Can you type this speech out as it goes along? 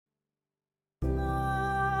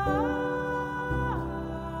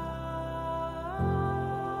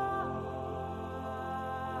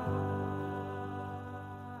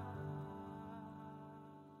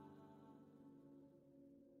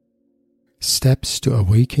Steps to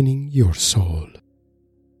Awakening Your Soul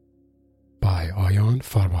by Ayan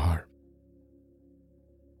Farbahar.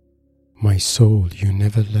 My soul, you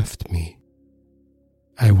never left me.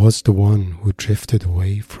 I was the one who drifted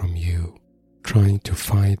away from you, trying to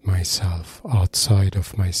find myself outside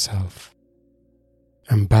of myself.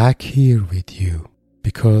 I'm back here with you,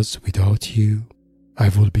 because without you, I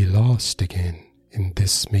will be lost again in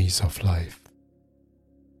this maze of life.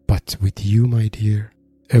 But with you, my dear,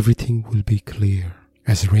 everything will be clear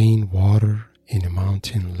as rain water in a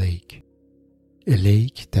mountain lake, a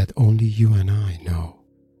lake that only you and I know.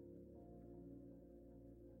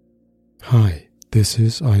 Hi, this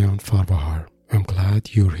is Ayan Farbahar. I'm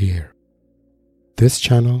glad you're here. This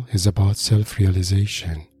channel is about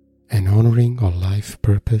self-realization and honoring our life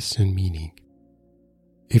purpose and meaning.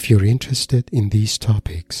 If you're interested in these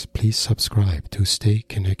topics, please subscribe to stay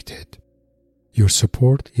connected. Your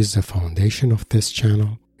support is the foundation of this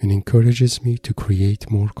channel and encourages me to create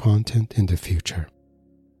more content in the future.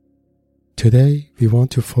 Today, we want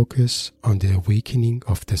to focus on the awakening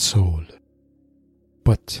of the soul.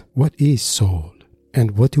 But what is soul,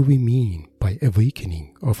 and what do we mean by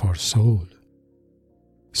awakening of our soul?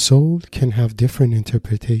 Soul can have different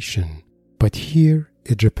interpretation, but here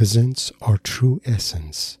it represents our true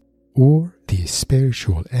essence, or the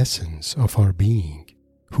spiritual essence of our being,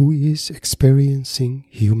 who is experiencing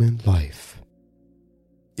human life.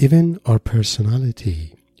 Even our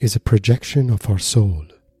personality is a projection of our soul,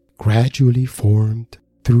 gradually formed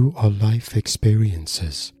through our life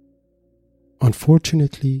experiences.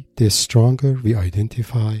 Unfortunately, the stronger we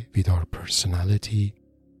identify with our personality,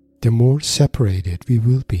 the more separated we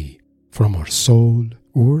will be from our soul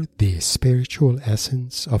or the spiritual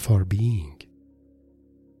essence of our being.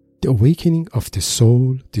 The awakening of the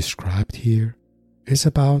soul described here is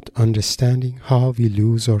about understanding how we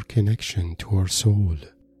lose our connection to our soul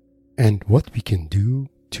and what we can do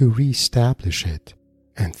to re-establish it,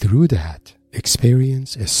 and through that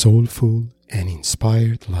experience a soulful and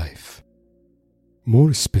inspired life.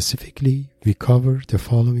 More specifically, we cover the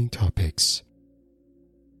following topics.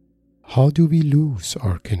 How do we lose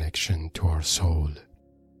our connection to our soul?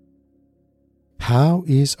 How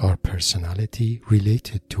is our personality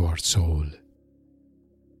related to our soul?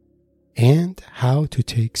 And how to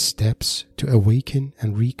take steps to awaken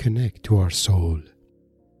and reconnect to our soul.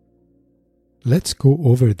 Let's go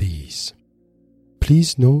over these.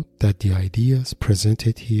 Please note that the ideas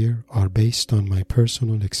presented here are based on my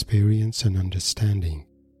personal experience and understanding,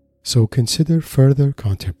 so consider further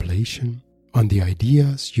contemplation on the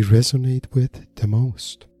ideas you resonate with the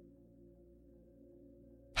most.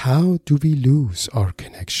 How do we lose our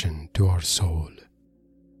connection to our soul?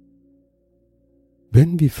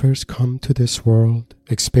 When we first come to this world,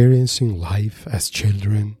 experiencing life as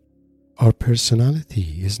children, our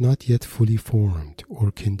personality is not yet fully formed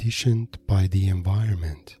or conditioned by the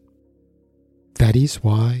environment. That is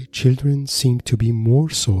why children seem to be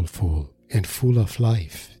more soulful and full of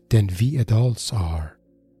life than we adults are.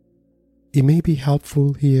 It may be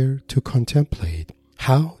helpful here to contemplate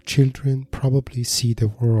how children probably see the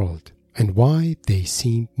world and why they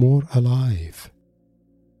seem more alive.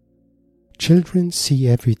 Children see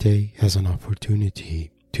every day as an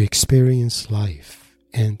opportunity to experience life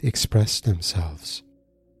and express themselves.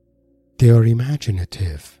 They are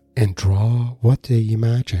imaginative and draw what they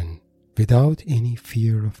imagine without any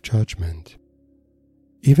fear of judgment.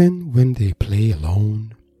 Even when they play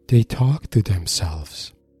alone, they talk to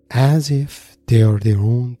themselves as if they are their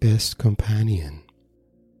own best companion.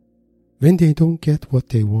 When they don't get what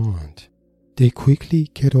they want, they quickly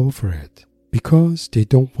get over it because they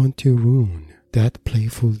don't want to ruin that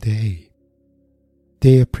playful day.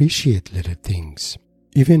 They appreciate little things.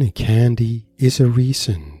 Even a candy is a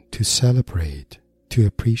reason to celebrate, to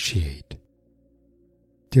appreciate.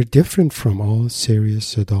 They're different from all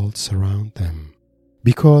serious adults around them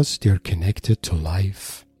because they're connected to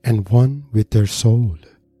life and one with their soul.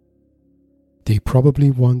 They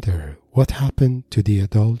probably wonder what happened to the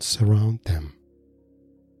adults around them.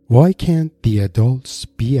 Why can't the adults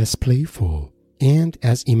be as playful and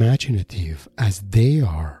as imaginative as they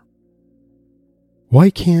are? Why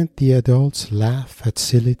can't the adults laugh at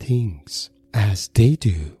silly things as they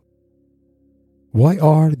do? Why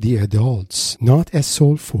are the adults not as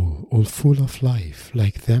soulful or full of life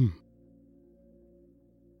like them?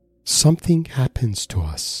 Something happens to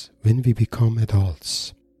us when we become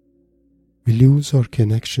adults. We lose our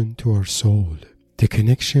connection to our soul, the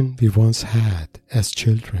connection we once had as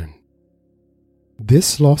children.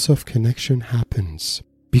 This loss of connection happens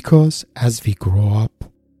because as we grow up,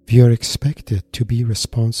 we are expected to be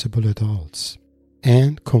responsible adults.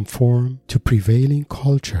 and conform to prevailing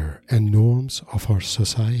culture and norms of our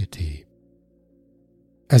society.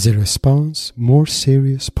 As a response, more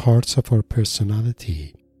serious parts of our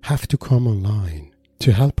personality have to come online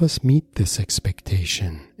to help us meet this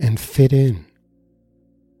expectation and fit in.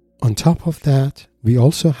 On top of that, we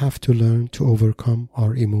also have to learn to overcome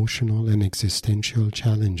our emotional and existential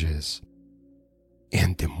challenges.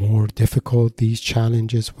 And the more difficult these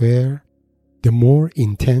challenges were, the more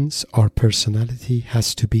intense our personality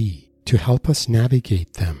has to be to help us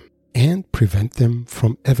navigate them and prevent them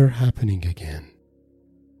from ever happening again.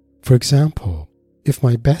 For example, if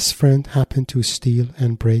my best friend happened to steal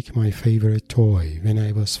and break my favorite toy when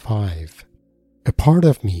I was 5, a part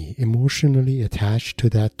of me emotionally attached to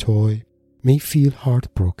that toy may feel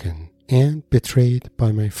heartbroken and betrayed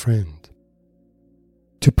by my friend.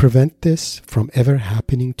 To prevent this from ever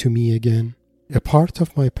happening to me again, a part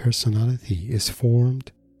of my personality is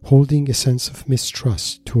formed holding a sense of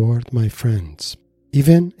mistrust toward my friends,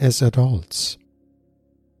 even as adults.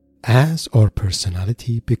 As our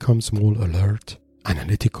personality becomes more alert,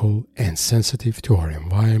 analytical, and sensitive to our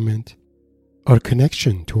environment, our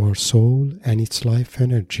connection to our soul and its life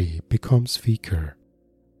energy becomes weaker.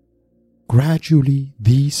 Gradually,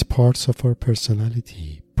 these parts of our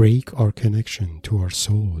personality break our connection to our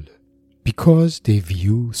soul because they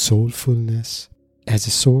view soulfulness as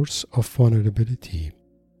a source of vulnerability.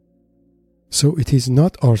 So it is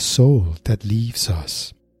not our soul that leaves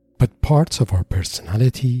us, but parts of our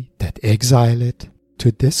personality that exile it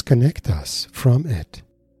to disconnect us from it.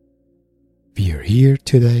 We are here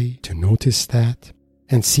today to notice that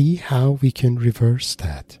and see how we can reverse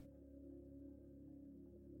that.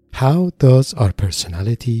 How does our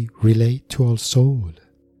personality relate to our soul?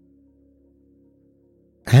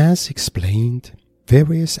 As explained,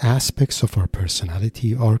 various aspects of our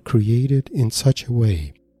personality are created in such a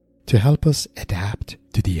way to help us adapt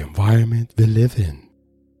to the environment we live in.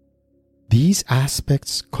 These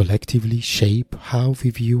aspects collectively shape how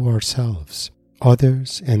we view ourselves,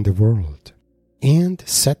 others, and the world, and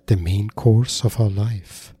set the main course of our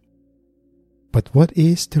life. But what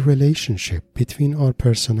is the relationship between our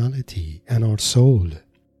personality and our soul?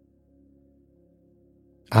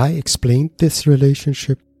 I explained this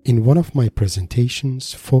relationship in one of my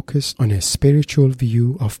presentations focused on a spiritual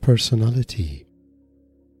view of personality.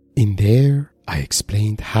 In there, I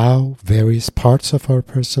explained how various parts of our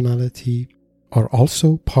personality are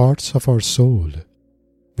also parts of our soul,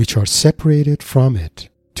 which are separated from it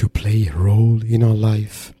to play a role in our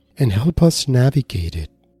life and help us navigate it.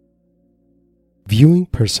 Viewing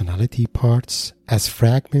personality parts as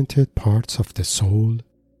fragmented parts of the soul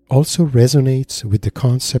also resonates with the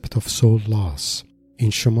concept of soul loss in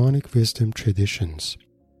shamanic wisdom traditions.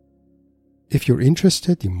 If you're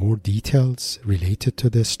interested in more details related to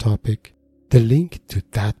this topic, the link to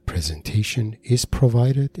that presentation is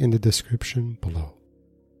provided in the description below.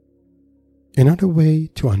 Another way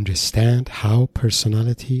to understand how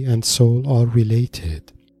personality and soul are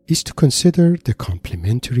related is to consider the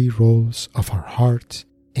complementary roles of our heart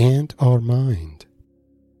and our mind.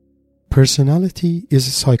 Personality is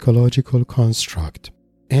a psychological construct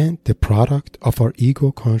and the product of our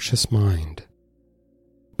ego-conscious mind.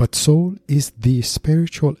 But soul is the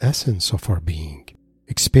spiritual essence of our being,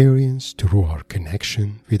 experienced through our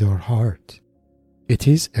connection with our heart. It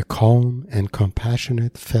is a calm and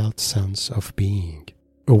compassionate felt sense of being,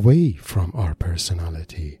 away from our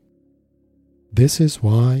personality. This is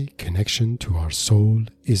why connection to our soul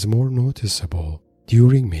is more noticeable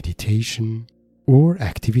during meditation or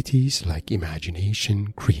activities like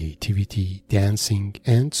imagination, creativity, dancing,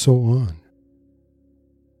 and so on.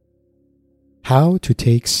 How to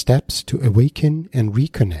take steps to awaken and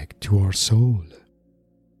reconnect to our soul.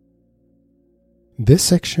 This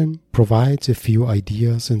section provides a few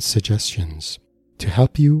ideas and suggestions to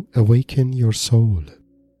help you awaken your soul.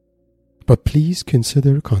 But please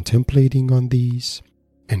consider contemplating on these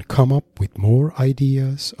and come up with more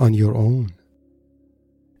ideas on your own.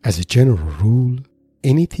 As a general rule,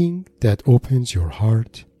 anything that opens your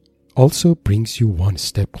heart also brings you one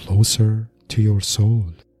step closer to your soul.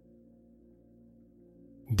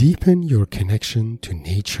 Deepen your connection to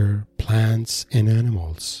nature, plants, and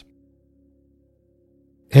animals.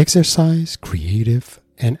 Exercise creative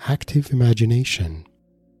and active imagination.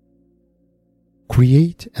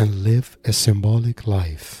 Create and live a symbolic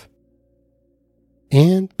life.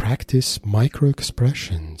 And practice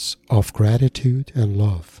micro-expressions of gratitude and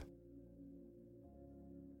love.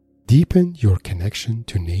 Deepen your connection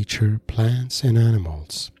to nature, plants, and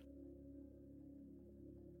animals.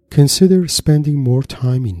 Consider spending more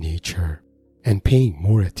time in nature and paying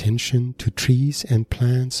more attention to trees and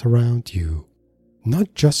plants around you.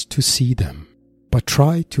 not just to see them, but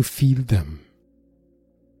try to feel them.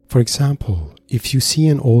 For example, if you see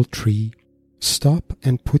an old tree, stop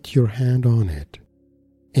and put your hand on it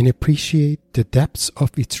and appreciate the depths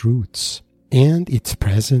of its roots and its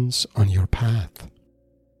presence on your path.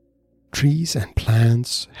 Trees and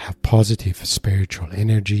plants have positive spiritual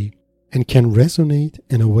energy and can resonate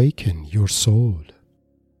and awaken your soul.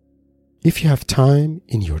 If you have time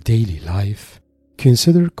in your daily life,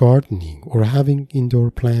 consider gardening or having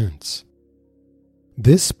indoor plants.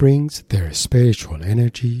 This brings their spiritual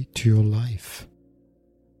energy to your life.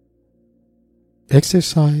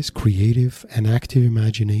 Exercise creative and active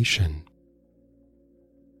imagination.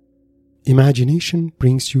 Imagination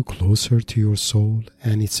brings you closer to your soul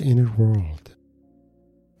and its inner world.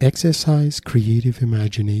 Exercise creative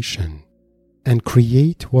imagination and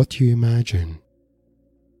create what you imagine.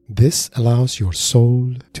 This allows your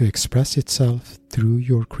soul to express itself through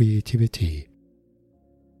your creativity.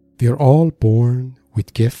 We are all born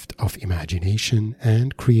with gift of imagination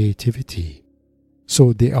and creativity,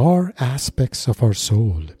 so they are aspects of our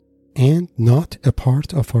soul and not a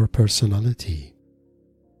part of our personality.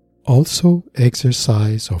 Also,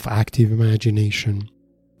 exercise of active imagination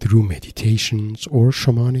through meditations or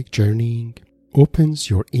shamanic journeying opens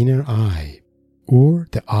your inner eye or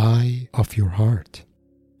the eye of your heart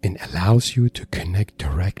and allows you to connect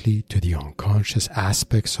directly to the unconscious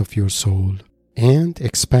aspects of your soul and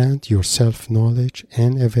expand your self-knowledge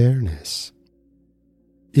and awareness.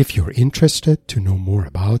 If you're interested to know more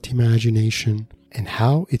about imagination and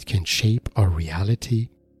how it can shape our reality,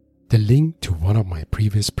 the link to one of my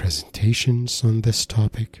previous presentations on this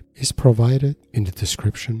topic is provided in the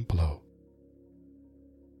description below.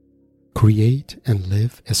 Create and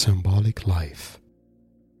live a symbolic life.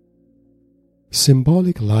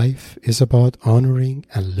 Symbolic life is about honoring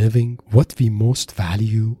and living what we most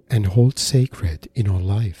value and hold sacred in our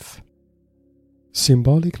life.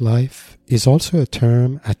 Symbolic life is also a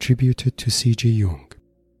term attributed to C.G. Jung,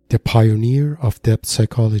 the pioneer of depth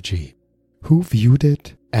psychology, who viewed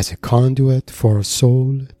it as a conduit for our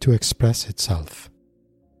soul to express itself.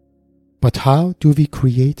 But how do we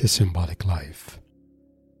create a symbolic life?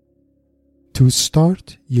 To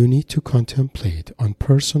start, you need to contemplate on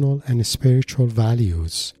personal and spiritual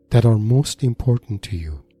values that are most important to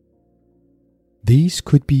you. These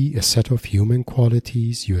could be a set of human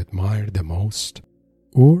qualities you admire the most,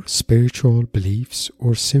 or spiritual beliefs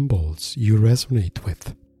or symbols you resonate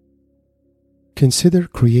with. Consider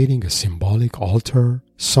creating a symbolic altar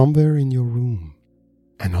somewhere in your room,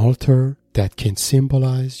 an altar that can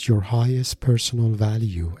symbolize your highest personal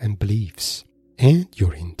value and beliefs, and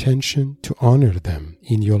your intention to honor them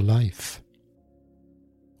in your life.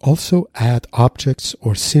 Also add objects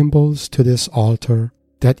or symbols to this altar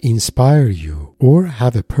that inspire you or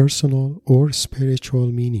have a personal or spiritual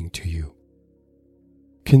meaning to you.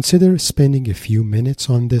 Consider spending a few minutes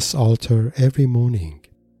on this altar every morning,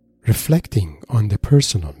 reflecting on the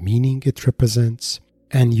personal meaning it represents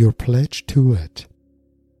and your pledge to it.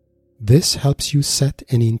 This helps you set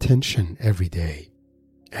an intention every day,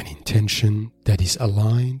 an intention that is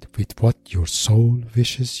aligned with what your soul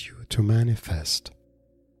wishes you to manifest.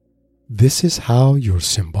 This is how your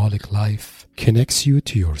symbolic life connects you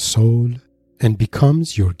to your soul and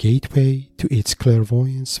becomes your gateway to its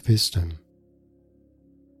clairvoyance wisdom.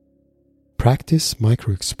 Practice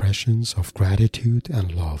micro-expressions of gratitude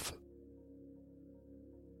and love.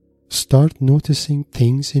 Start noticing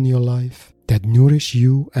things in your life that nourish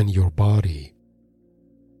you and your body.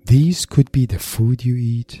 These could be the food you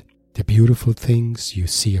eat, the beautiful things you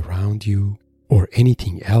see around you, or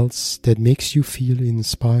anything else that makes you feel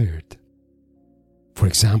inspired. For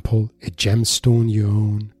example, a gemstone you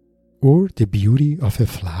own, or the beauty of a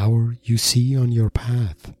flower you see on your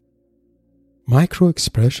path.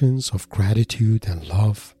 Micro-expressions of gratitude and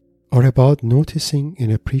love are about noticing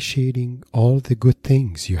and appreciating all the good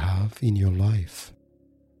things you have in your life.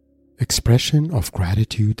 Expression of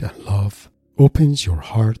gratitude and love opens your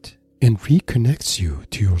heart and reconnects you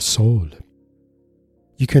to your soul.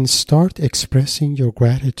 You can start expressing your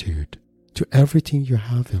gratitude to everything you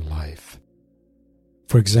have in life.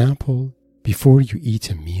 For example, before you eat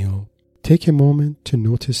a meal, take a moment to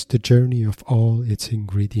notice the journey of all its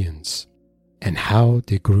ingredients and how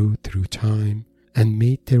they grew through time and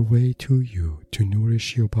made their way to you to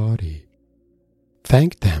nourish your body.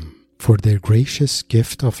 Thank them for their gracious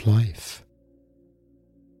gift of life.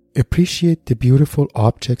 Appreciate the beautiful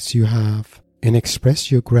objects you have and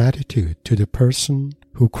express your gratitude to the person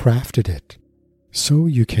who crafted it so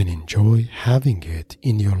you can enjoy having it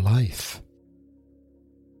in your life.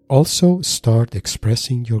 Also start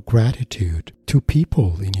expressing your gratitude to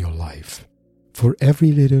people in your life for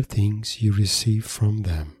every little things you receive from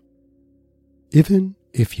them. Even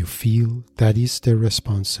if you feel that is their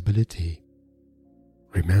responsibility,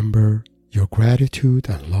 remember your gratitude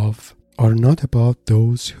and love are not about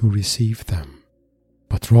those who receive them,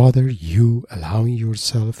 but rather you allowing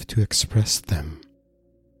yourself to express them,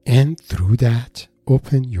 and through that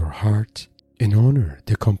open your heart and honor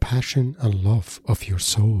the compassion and love of your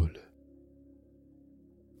soul.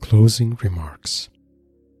 Closing remarks.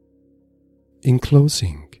 In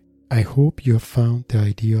closing, I hope you have found the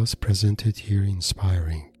ideas presented here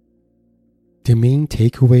inspiring. The main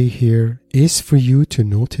takeaway here is for you to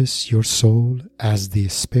notice your soul as the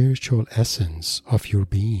spiritual essence of your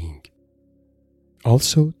being.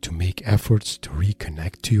 Also, to make efforts to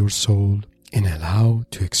reconnect to your soul and allow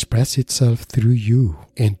to express itself through you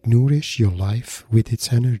and nourish your life with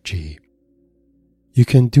its energy. You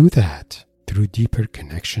can do that through deeper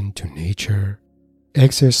connection to nature,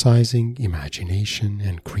 exercising imagination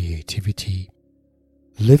and creativity,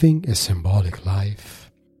 living a symbolic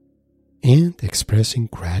life, and expressing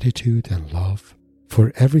gratitude and love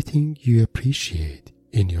for everything you appreciate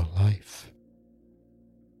in your life.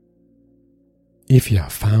 If you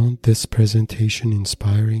have found this presentation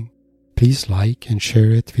inspiring, please like and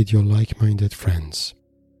share it with your like-minded friends.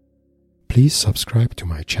 Please subscribe to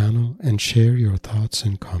my channel and share your thoughts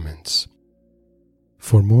and comments.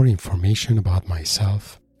 For more information about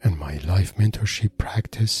myself and my life mentorship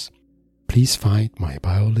practice, please find my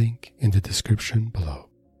bio link in the description below.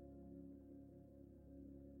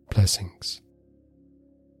 Blessings.